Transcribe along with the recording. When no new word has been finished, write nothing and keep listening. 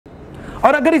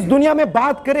और अगर इस दुनिया में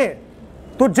बात करें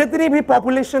तो जितनी भी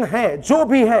पॉपुलेशन है, जो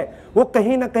भी है, वो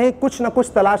कहीं ना कहीं कुछ ना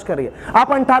कुछ तलाश कर रही है।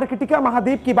 आप अंटार्कटिका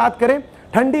महाद्वीप की बात करें,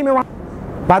 ठंडी में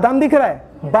वहां बादाम दिख रहा है,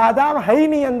 बादाम है ही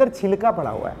नहीं, अंदर छिलका पड़ा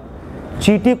हुआ है।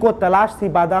 चींटी को तलाश थी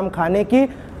बादाम खाने की,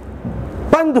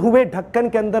 बंद हुए ढक्कन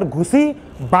के अंदर घुसी,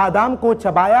 बादाम को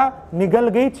चबाया, निगल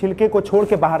गई, छिलके को छोड़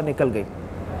के बाहर निकल गई।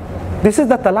 दिस इज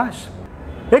द तलाश।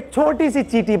 एक छोटी सी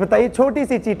चींटी, बताइए, छोटी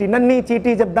सी चींटी, नन्ही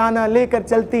चींटी जब दाना लेकर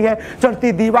चलती है,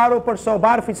 चढ़ती दीवारों पर 100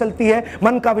 बार फिसलती है,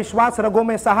 मन का विश्वास, रगों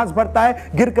में साहस भरता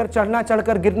है, गिरकर चढ़ना,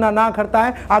 चढ़कर गिरना ना करता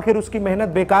है, आखिर उसकी मेहनत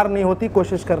बेकार नहीं होती,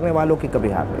 कोशिश करने वालों की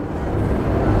कभी हार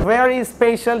नहीं। Very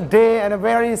special day and a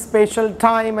very special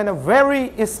time and a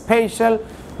very special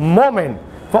moment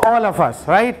for all of us,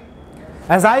 right?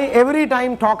 As I every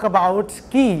time talk about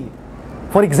key,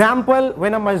 for example,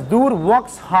 when a mazdoor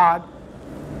works hard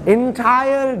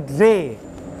entire day,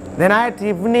 then at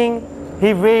evening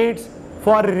he waits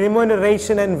for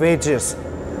remuneration and wages.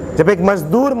 जब एक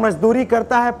मजदूर मजदूरी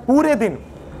करता है पूरे दिन,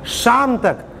 शाम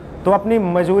तक तो अपनी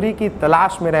मजदूरी की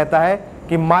तलाश में रहता है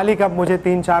कि मालिक अब मुझे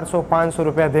 300-400-500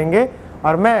 रुपया देंगे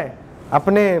और मैं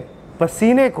अपने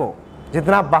पसीने को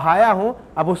जितना बहाया हूं,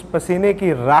 अब उस पसीने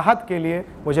की राहत के लिए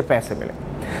मुझे पैसे मिले।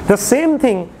 The same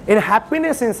thing in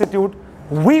Happiness Institute,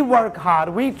 we work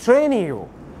hard, we train you.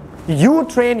 You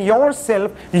train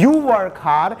yourself, you work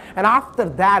hard, and after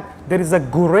that there is a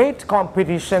great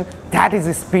competition, that is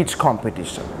a speech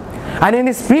competition. And in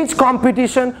a speech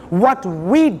competition, what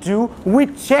we do, we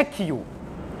check you.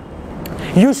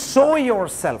 You show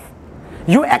yourself,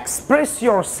 you express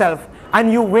yourself,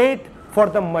 and you wait for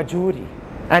the majuri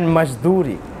and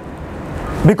majduri.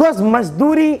 Because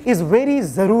majduri is very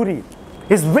zaruri,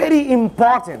 is very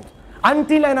important.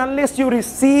 Until and unless you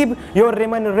receive your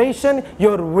remuneration,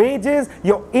 your wages,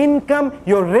 your income,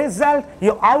 your result,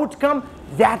 your outcome,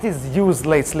 that is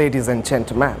useless, ladies and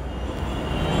gentlemen.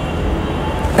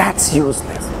 That's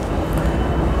useless.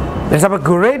 Let's have a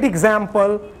great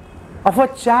example of a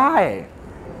chai.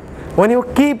 When you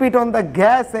keep it on the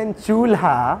gas and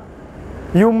chulha,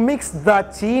 you mix the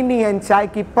chini and chai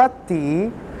ki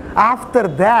patti. After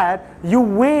that, you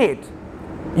wait.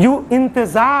 You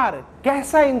intezar.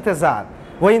 कैसा इंतजार?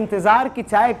 वो इंतजार की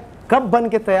चाय कब बन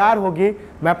के तैयार होगी,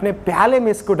 मैं अपने प्याले में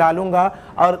इसको डालूंगा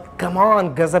और कमान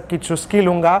गजब की चुस्की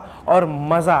लूंगा और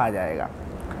मजा आ जाएगा।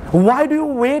 Why do you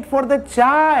wait for the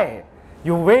chai?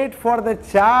 You wait for the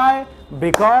chai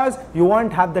because you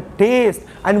want to have the taste,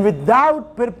 and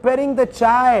without preparing the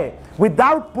chai,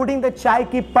 without putting the chai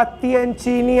ki patti and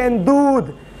chini and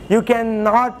doodh, you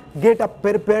cannot get a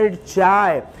prepared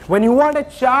chai. When you want a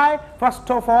chai, first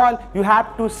of all, you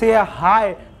have to say a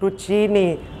hi to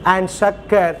chini and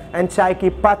shakkar and chai ki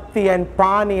patti and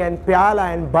pani and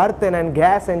pyala and bartan and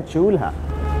gas and chulha.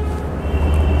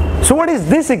 So what is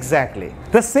this exactly?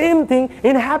 The same thing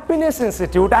in Happiness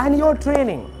Institute and your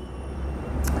training.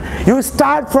 You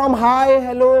start from hi,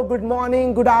 hello, good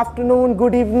morning, good afternoon,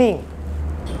 good evening.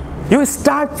 You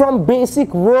start from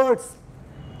basic words.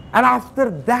 And after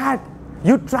that,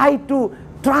 you try to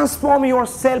transform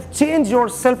yourself, change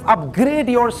yourself, upgrade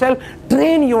yourself,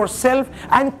 train yourself,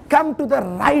 and come to the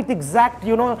right exact,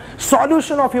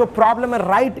 solution of your problem, a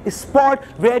right spot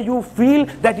where you feel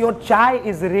that your chai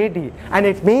is ready. And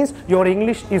it means your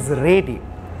English is ready.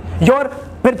 Your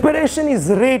preparation is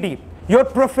ready. Your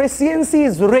proficiency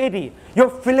is ready. Your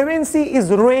fluency is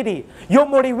ready. Your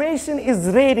motivation is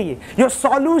ready. Your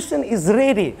solution is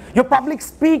ready. Your public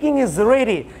speaking is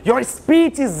ready. Your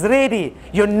speech is ready.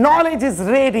 Your knowledge is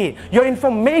ready. Your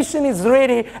information is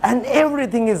ready. And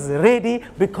everything is ready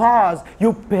because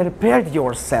you prepared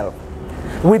yourself.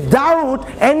 Without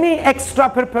any extra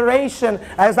preparation,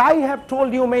 as I have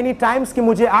told you many times कि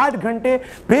मुझे 8 घंटे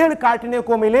पेड़ काटने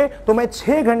को मिले तो मैं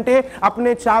 6 घंटे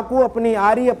अपने चाकू, अपनी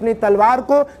आरी, अपनी तलवार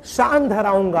को शान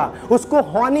धराऊंगा, उसको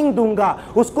हॉर्निंग दूंगा,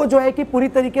 उसको जो है कि पूरी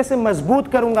तरीके से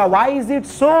मजबूत करूंगा। Why is it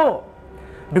so?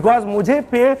 Because मुझे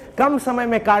पेड़ कम समय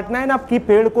में काटना है ना, कि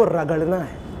पेड़ को रगड़ना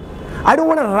है। I don't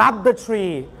want to rub the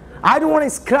tree. I don't want to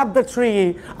scrub the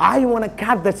tree. I want to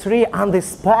cut the tree on the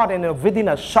spot and within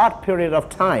a short period of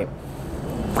time.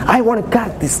 I want to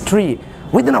cut this tree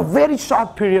within a very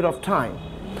short period of time.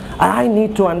 And I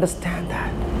need to understand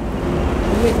that.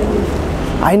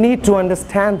 I need to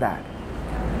understand that.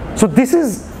 So this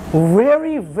is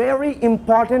very, very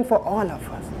important for all of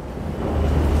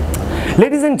us.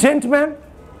 Ladies and gentlemen,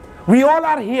 we all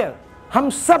are here. हम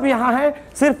सब यहाँ हैं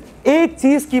सिर्फ एक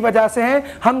चीज की वजह से हैं,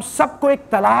 हम सबको एक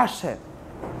तलाश है।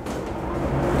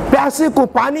 प्यासे को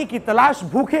पानी की तलाश,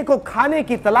 भूखे को खाने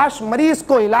की तलाश, मरीज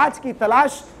को इलाज की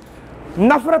तलाश,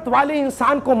 नफरत वाले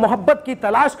इंसान को मोहब्बत की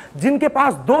तलाश, जिनके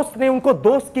पास दोस्त नहीं उनको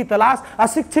दोस्त की तलाश,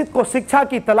 अशिक्षित को शिक्षा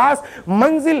की तलाश,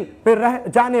 मंजिल पर रह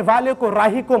जाने वाले को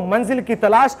राही को मंजिल की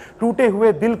तलाश, टूटे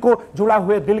हुए दिल को जुड़ा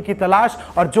हुए दिल की तलाश,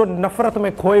 और जो नफरत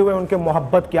में खोए हुए उनके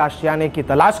मोहब्बत के आशियाने की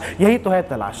तलाश। यही तो है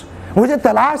तलाश। मुझे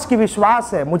तलाश की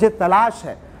विश्वास है, मुझे तलाश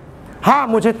है, हाँ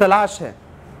मुझे तलाश है।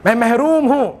 मैं महरूम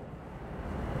हूं,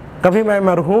 कभी मैं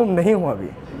मरहूम नहीं हूं, अभी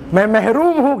मैं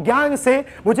महरूम हूं ज्ञान से,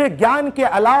 मुझे ज्ञान के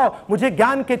अलावा मुझे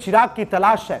ज्ञान के चिराग की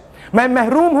तलाश है। मैं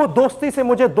महरूम हूं दोस्ती से,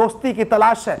 मुझे दोस्ती की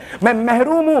तलाश है। मैं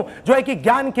महरूम हूं जो है कि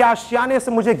ज्ञान के आशियाने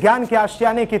से, मुझे ज्ञान के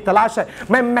आशियाने की तलाश है।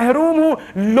 मैं महरूम हूं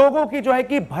लोगों की जो है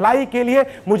कि भलाई के लिए,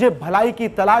 मुझे भलाई की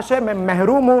तलाश है। मैं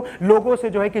महरूम हूं लोगों से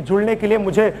जो है कि जुड़ने के लिए,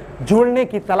 मुझे जुड़ने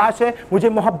की तलाश है। मुझे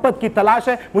मोहब्बत की तलाश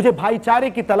है, मुझे भाईचारे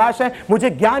की तलाश है, मुझे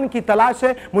ज्ञान की तलाश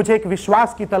है, मुझे एक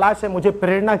विश्वास की तलाश है, मुझे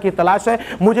प्रेरणा की तलाश है,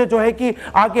 मुझे जो है कि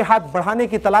आगे हाथ बढ़ाने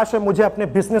की तलाश है, मुझे अपने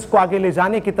बिजनेस को आगे ले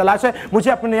जाने की तलाश है,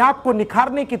 मुझे अपने आप को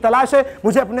निखारने की तलाश है,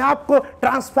 मुझे अपने आप को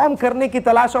ट्रांसफॉर्म करने की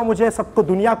तलाश है, और मुझे सबको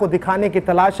दुनिया को दिखाने की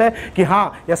तलाश है कि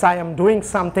हाँ, yes I am doing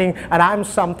something and I am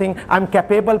something, I am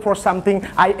capable for something,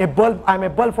 I am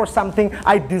able for something,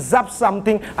 I deserve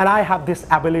something and I have this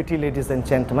ability. Ladies and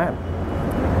gentleman,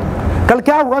 कल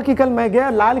क्या हुआ कि कल मैं गया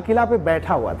लाल किला पे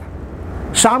बैठा हुआ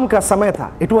था, शाम का समय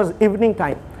था, इट वॉज इवनिंग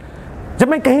टाइम। जब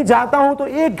मैं कहीं जाता हूं तो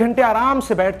 1 घंटे आराम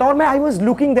से बैठता हूं, और मैं I was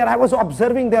looking there, I was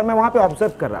observing there, मैं वहां पे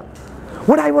ऑब्जर्व कर रहा था।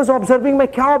 व्हाट आई वॉज ऑब्जर्विंग, मैं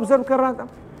क्या ऑब्जर्व कर रहा था?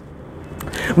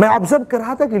 मैं ऑब्जर्व कर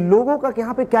रहा था कि लोगों का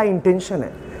यहाँ पे क्या इंटेंशन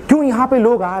है, क्यों यहाँ पे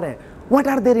लोग आ रहे हैं, What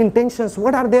are their intentions?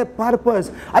 What are their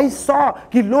purpose? I saw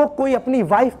कि लोग कोई अपनी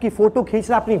वाइफ की फोटो खींच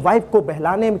रहा है, अपनी वाइफ को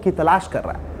बहलाने की तलाश कर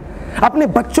रहा है, अपने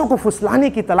बच्चों को फुसलाने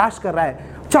की तलाश कर रहा है।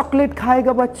 चॉकलेट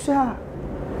खाएगा बच्चा,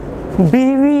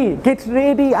 बीवी, get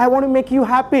ready, I want to make you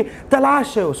happy,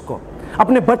 तलाश है उसको।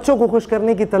 अपने बच्चों को खुश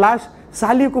करने की तलाश,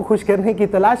 साली को खुश करने की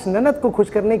तलाश, ननद को खुश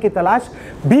करने की तलाश,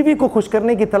 बीवी को खुश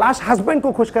करने की तलाश, हस्बैंड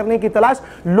को खुश करने की तलाश।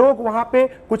 लोग वहां पे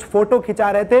कुछ फोटो खिंचा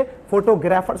रहे थे,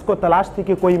 फोटोग्राफर्स को तलाश थी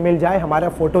कि कोई मिल जाए, हमारा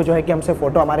फोटो जो है कि हमसे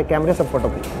फोटो, हमारे कैमरे से फोटो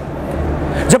खींचे।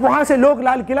 जब वहां से लोग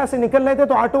लाल किला से निकल रहे थे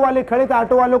तो ऑटो वाले खड़े थे,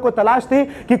 ऑटो वालों को तलाश थी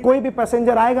कि कोई भी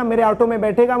पैसेंजर आएगा मेरे ऑटो में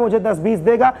बैठेगा, मुझे 10-20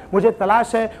 देगा, मुझे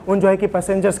तलाश है उन जो है कि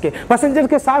पैसेंजर्स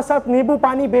के साथ साथ नींबू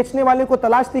पानी बेचने वाले को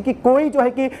तलाश थी कि कोई जो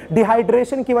है कि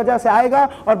डिहाइड्रेशन की वजह से आएगा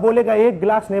और बोलेगा 1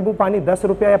 गिलास नींबू पानी 10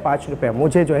 रुपया या 5 रुपया,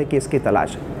 मुझे जो है कि इसकी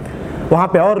तलाश है। वहां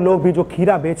पे और लोग भी जो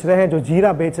खीरा बेच रहे हैं, जो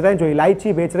जीरा बेच रहे हैं, जो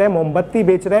इलायची बेच रहे हैं, मोमबत्ती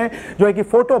बेच रहे हैं, जो है कि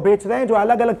फोटो बेच रहे हैं, जो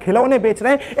अलग अलग खिलौने बेच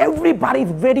रहे हैं। Everybody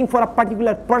is waiting for a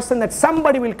particular person that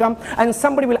somebody will come and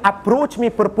somebody will approach me,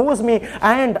 propose me,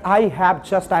 and I have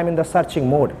just, I am in the searching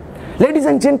mode. Ladies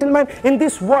and gentleman, in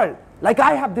this world, like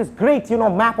I have this great,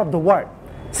 map of the world.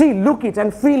 See, look it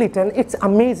and feel it, and it's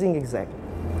amazing, exactly.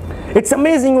 It's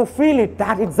amazing, you feel it,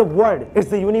 that it's the world, it's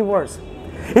the universe.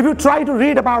 If you try to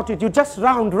read about it, you just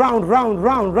round,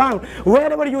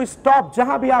 wherever you stop,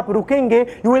 jahan bhi aap rukenge,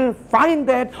 you will find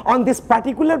that on this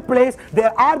particular place,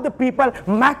 there are the people,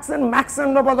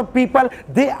 maximum of the people,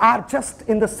 they are just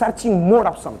in the searching mode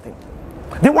of something.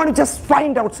 They want to just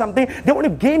find out something, they want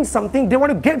to gain something, they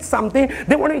want to get something,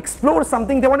 they want to explore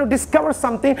something, they want to discover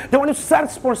something, they want to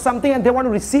search for something, and they want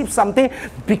to receive something,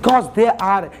 because they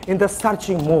are in the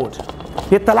searching mode.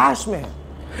 Ye talash mein hai.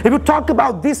 If you talk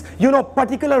about this,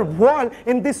 particular world,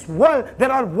 in this world,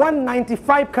 there are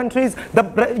 195 countries, the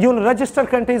registered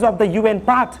countries of the UN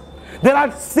part. There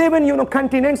are 7,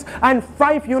 continents and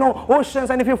 5, oceans.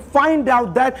 And if you find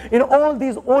out that in all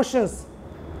these oceans,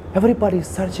 everybody is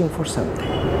searching for something.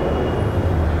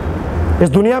 इस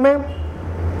दुनिया में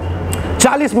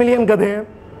 40 million गधे हैं,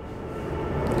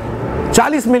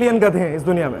 40 million गधे हैं इस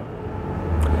दुनिया में।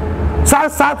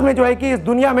 साथ में जो है कि इस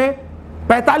दुनिया में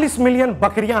 45 मिलियन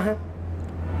बकरियां हैं।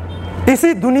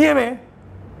 इसी दुनिया में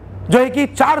जो है कि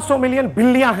 400 मिलियन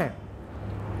बिल्लियां हैं,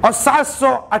 और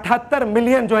 778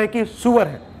 मिलियन जो है कि सूअर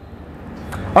हैं,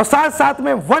 और साथ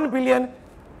में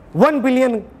 1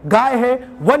 बिलियन गाय है,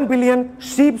 1 बिलियन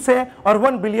शीप्स है, और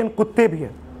 1 बिलियन कुत्ते भी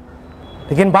हैं।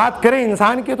 लेकिन बात करें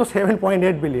इंसान की तो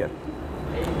 7.8 बिलियन,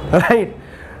 राइट।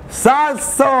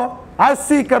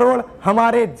 780 करोड़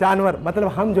हमारे जानवर, मतलब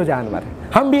हम जो जानवर हैं,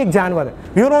 हम भी एक जानवर हैं,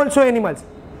 वी आर ऑल्सो एनिमल्स।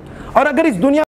 और अगर इस दुनिया